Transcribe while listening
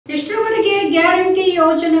Guarantee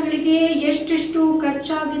ಯೋಜನೆಗಳಿಗೆ ಎಷ್ಟೆಷ್ಟು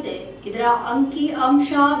ಖರ್ಚಾಗಿದೆ ಇದರ ಅಂಕಿ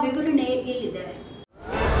ಅಂಶ ವಿವರಣೆ ಇಲ್ಲಿದೆ.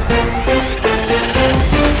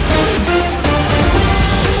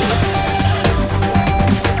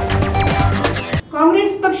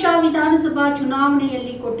 ಕಾಂಗ್ರೆಸ್ ಪಕ್ಷ ವಿಧಾನಸಭಾ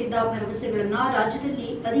ಚುನಾವಣೆಯಲ್ಲಿ ಕೊಟ್ಟಿದ್ದ ಭರವಸೆಗಳನ್ನು ರಾಜ್ಯದಲ್ಲಿ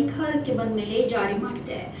ಅಧಿಕಾರಕ್ಕೆ ಬಂದ ಮೇಲೆ ಜಾರಿ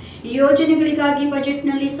ಮಾಡಿದೆ. ಈ ಯೋಜನೆಗಳಿಗಾಗಿ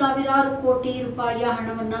ಬಜೆಟ್ನಲ್ಲಿ ಸಾವಿರಾರು ಕೋಟಿ ರೂಪಾಯಿಯ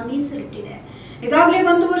ಹಣವನ್ನು ಮೀಸಲಿಟ್ಟಿದೆ. ಈಗಾಗಲೇ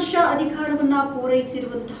 1 ವರ್ಷ ಅಧಿಕಾರವನ್ನ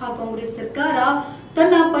ಪೂರೈಸಿರುವಂತಹ ಕಾಂಗ್ರೆಸ್ ಸರ್ಕಾರ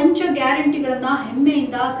ತನ್ನ ಪಂಚ ಗ್ಯಾರಂಟಿಗಳನ್ನ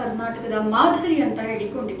ಹೆಮ್ಮೆಯಿಂದ ಕರ್ನಾಟಕದ ಮಾದರಿ ಅಂತ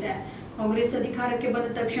ಹೇಳಿಕೊಂಡಿದೆ. ಕಾಂಗ್ರೆಸ್ ಅಧಿಕಾರಕ್ಕೆ ಬಂದ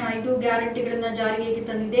ತಕ್ಷಣ 5 ಗ್ಯಾರಂಟಿಗಳನ್ನ ಜಾರಿಗೆ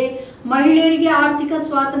ತಂದಿದೆ. ಮಹಿಳೆಯರಿಗೆ ಆರ್ಥಿಕ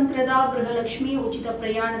ಸ್ವಾತಂತ್ರ್ಯದ ಗೃಹಲಕ್ಷ್ಮಿ, ಉಚಿತ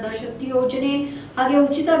ಪ್ರಯಾಣದ ಶಕ್ತಿ ಯೋಜನೆ, ಹಾಗೆ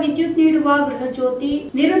ಉಚಿತ ವಿದ್ಯುತ್ ನೀಡುವ ಗೃಹ ಜ್ಯೋತಿ,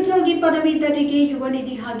 ನಿರುದ್ಯೋಗಿ ಪದವೀಧರರಿಗೆ ಯುವ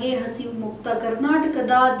ನಿಧಿ, ಹಾಗೆ ಹಸಿವು ಮುಕ್ತ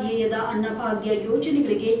ಕರ್ನಾಟಕದ ಧ್ಯೇಯದ ಅನ್ನಭಾಗ್ಯ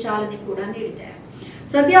ಯೋಜನೆಗಳಿಗೆ ಚಾಲನೆ ಕೂಡ ನೀಡಿದೆ.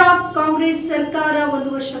 ಸದ್ಯ ಕಾಂಗ್ರೆಸ್ ಸರ್ಕಾರ 1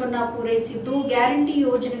 ವರ್ಷವನ್ನ ಪೂರೈಸಿದ್ದು ಗ್ಯಾರಂಟಿ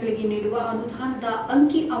ಯೋಜನೆಗಳಿಗೆ ನೀಡುವ ಅನುದಾನದ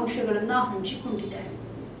ಅಂಕಿ ಅಂಶಗಳನ್ನು ಹಂಚಿಕೊಂಡಿದೆ.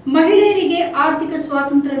 ಮಹಿಳೆಯರಿಗೆ ಆರ್ಥಿಕ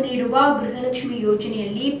ಸ್ವಾತಂತ್ರ್ಯ ನೀಡುವ ಗೃಹಲಕ್ಷ್ಮಿ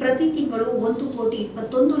ಯೋಜನೆಯಲ್ಲಿ ಪ್ರತಿ ತಿಂಗಳು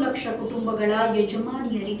 1,21,00,000 ಕುಟುಂಬಗಳ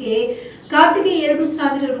ಯಜಮಾನಿಯರಿಗೆ ಖಾತೆಗೆ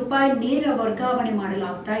 2,000 ರೂಪಾಯಿ ನೇರ ವರ್ಗಾವಣೆ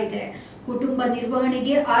ಮಾಡಲಾಗ್ತಾ ಇದೆ. ಕುಟುಂಬ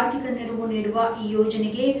ನಿರ್ವಹಣೆಗೆ ಆರ್ಥಿಕ ನೆರವು ನೀಡುವ ಈ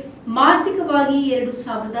ಯೋಜನೆಗೆ ಮಾಸಿಕವಾಗಿ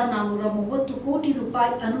 2,430 ಕೋಟಿ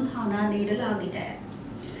ರೂಪಾಯಿ ಅನುದಾನ ನೀಡಲಾಗಿದೆ.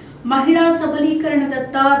 ಮಹಿಳಾ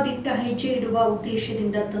ಸಬಲೀಕರಣದತ್ತ ದಿಟ್ಟ ಹೆಜ್ಜೆ ಇಡುವ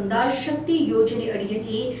ಉದ್ದೇಶದಿಂದ ತಂದ ಶಕ್ತಿ ಯೋಜನೆ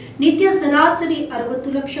ಅಡಿಯಲ್ಲಿ ನಿತ್ಯ ಸರಾಸರಿ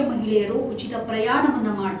 60 ಲಕ್ಷ ಮಹಿಳೆಯರು ಉಚಿತ ಪ್ರಯಾಣವನ್ನ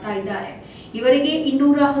ಮಾಡ್ತಾ ಇದ್ದಾರೆ. ಇವರಿಗೆ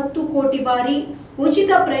 210 ಕೋಟಿ ಬಾರಿ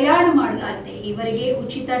ಉಚಿತ ಪ್ರಯಾಣ ಮಾಡಲಾಗಿದೆ. ಇವರಿಗೆ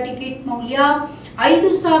ಉಚಿತ ಟಿಕೆಟ್ ಮೌಲ್ಯ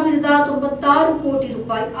 5,096 ಕೋಟಿ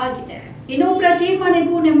ರೂಪಾಯಿ ಆಗಿದೆ. ಇನ್ನು ಪ್ರತಿ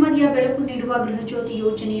ಮನೆಗೂ ನೆಮ್ಮದಿಯ ಬೆಳಕು ನೀಡುವ ಗೃಹಜ್ಯೋತಿ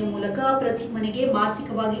ಯೋಜನೆಯ ಮೂಲಕ ಪ್ರತಿ ಮನೆಗೆ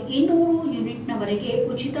ಮಾಸಿಕವಾಗಿ 200 ಯೂನಿಟ್ನವರೆಗೆ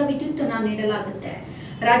ಉಚಿತ ವಿದ್ಯುತ್ ಅನ್ನು ನೀಡಲಾಗುತ್ತೆ.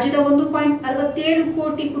 ರಾಜ್ಯದ 1.67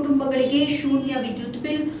 ಕೋಟಿ ಕುಟುಂಬಗಳಿಗೆ ಶೂನ್ಯ ವಿದ್ಯುತ್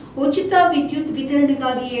ಬಿಲ್, ಉಚಿತ ವಿದ್ಯುತ್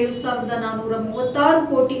ವಿತರಣೆಗಾಗಿ 7,436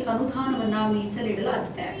 ಕೋಟಿ ಅನುದಾನವನ್ನ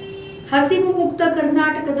ಮೀಸಲಿಡಲಾಗಿದೆ. ಹಸಿವು ಮುಕ್ತ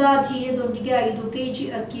ಕರ್ನಾಟಕದ ಧ್ಯೇಯದೊಂದಿಗೆ 5 ಕೆಜಿ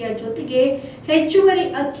ಅಕ್ಕಿಯ ಜೊತೆಗೆ ಹೆಚ್ಚುವರಿ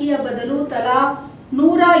ಅಕ್ಕಿಯ ಬದಲು ತಲಾ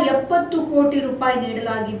 170 ಕೋಟಿ ರೂಪಾಯಿ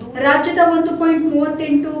ನೀಡಲಾಗಿದ್ದು ರಾಜ್ಯದ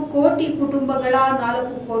 1.38 ಕೋಟಿ ಕುಟುಂಬಗಳ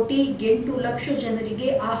 4,8 ಲಕ್ಷ ಜನರಿಗೆ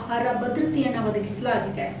ಆಹಾರ ಭದ್ರತೆಯನ್ನು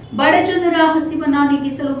ಒದಗಿಸಲಾಗಿದೆ. ಬಡ ಜನರ ಹಸಿವನ್ನ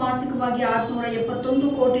ನೀಗಿಸಲು ಮಾಸಿಕವಾಗಿ 671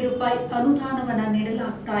 ಕೋಟಿ ರೂಪಾಯಿ ಅನುದಾನವನ್ನ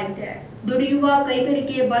ನೀಡಲಾಗ್ತಾ ಇದೆ. ದುಡಿಯುವ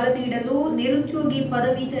ಕೈಗಳಿಗೆ ಬಲ ನೀಡಲು ನಿರುದ್ಯೋಗಿ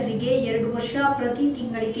ಪದವೀಧರರಿಗೆ 2 ವರ್ಷ ಪ್ರತಿ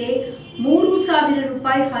ತಿಂಗಳಿಗೆ 3,000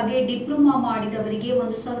 ರೂಪಾಯಿ, ಹಾಗೆ ಡಿಪ್ಲೊಮಾ ಮಾಡಿದವರಿಗೆ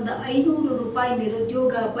 1,500 ರೂಪಾಯಿ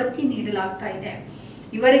ನಿರುದ್ಯೋಗ ಭತ್ಯೆ ನೀಡಲಾಗ್ತಾ ಇದೆ.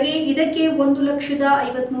 ಇವರಿಗೆ ಇದಕ್ಕೆ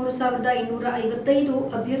 1,53,255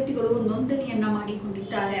 ಅಭ್ಯರ್ಥಿಗಳು ನೋಂದಣಿಯನ್ನ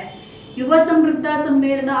ಮಾಡಿಕೊಂಡಿದ್ದಾರೆ. ಯುವ ಸಮೃದ್ಧ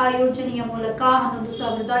ಸಮ್ಮೇಳನ ಆಯೋಜನೆಯ ಮೂಲಕ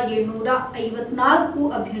 11,754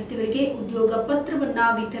 ಅಭ್ಯರ್ಥಿಗಳಿಗೆ ಉದ್ಯೋಗ ಪತ್ರವನ್ನ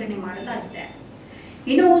ವಿತರಣೆ ಮಾಡಲಾಗಿದೆ.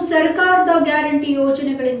 ಇನ್ನು ಸರ್ಕಾರದ ಗ್ಯಾರಂಟಿ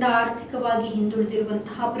ಯೋಜನೆಗಳಿಂದ ಆರ್ಥಿಕವಾಗಿ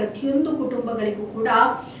ಹಿಂದುಳಿದಿರುವಂತಹ ಪ್ರತಿಯೊಂದು ಕುಟುಂಬಗಳಿಗೂ ಕೂಡ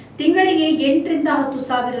ತಿಂಗಳಿಗೆ 8,000ರಿಂದ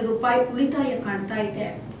 10,000 ರೂಪಾಯಿ ಉಳಿತಾಯ ಕಾಣ್ತಾ ಇದೆ.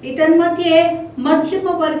 ಇದನ್ಮಧ್ಯೆ ಮಧ್ಯಮ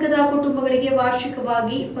ವರ್ಗದ ಕುಟುಂಬಗಳಿಗೆ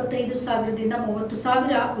ವಾರ್ಷಿಕವಾಗಿ 25,000ದಿಂದ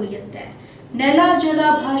 30,000 ಉಳಿಯುತ್ತೆ. ನೆಲ, ಜಲ,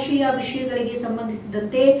 ಭಾಷೆಯ ವಿಷಯಗಳಿಗೆ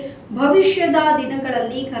ಸಂಬಂಧಿಸಿದಂತೆ ಭವಿಷ್ಯದ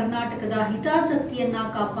ದಿನಗಳಲ್ಲಿ ಕರ್ನಾಟಕದ ಹಿತಾಸಕ್ತಿಯನ್ನ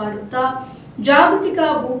ಕಾಪಾಡುತ್ತಾ ಜಾಗತಿಕ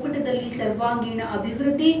ಭೂಪಟದಲ್ಲಿ ಸರ್ವಾಂಗೀಣ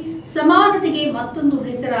ಅಭಿವೃದ್ಧಿ, ಸಮಾನತೆಗೆ ಮತ್ತೊಂದು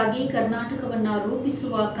ಹೆಸರಾಗಿ ಕರ್ನಾಟಕವನ್ನ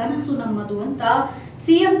ರೂಪಿಸುವ ಕನಸು ನಮ್ಮದು ಅಂತ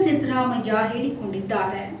ಸಿಎಂ ಸಿದ್ದರಾಮಯ್ಯ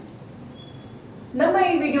ಹೇಳಿಕೊಂಡಿದ್ದಾರೆ. ನಮ್ಮ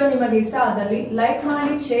ಈ ವಿಡಿಯೋ ನಿಮಗೆ ಇಷ್ಟ ಆದಲ್ಲಿ ಲೈಕ್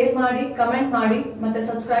ಮಾಡಿ, ಶೇರ್ ಮಾಡಿ, ಕಮೆಂಟ್ ಮಾಡಿ ಮತ್ತೆ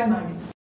ಸಬ್ಸ್ಕ್ರೈಬ್ ಮಾಡಿ.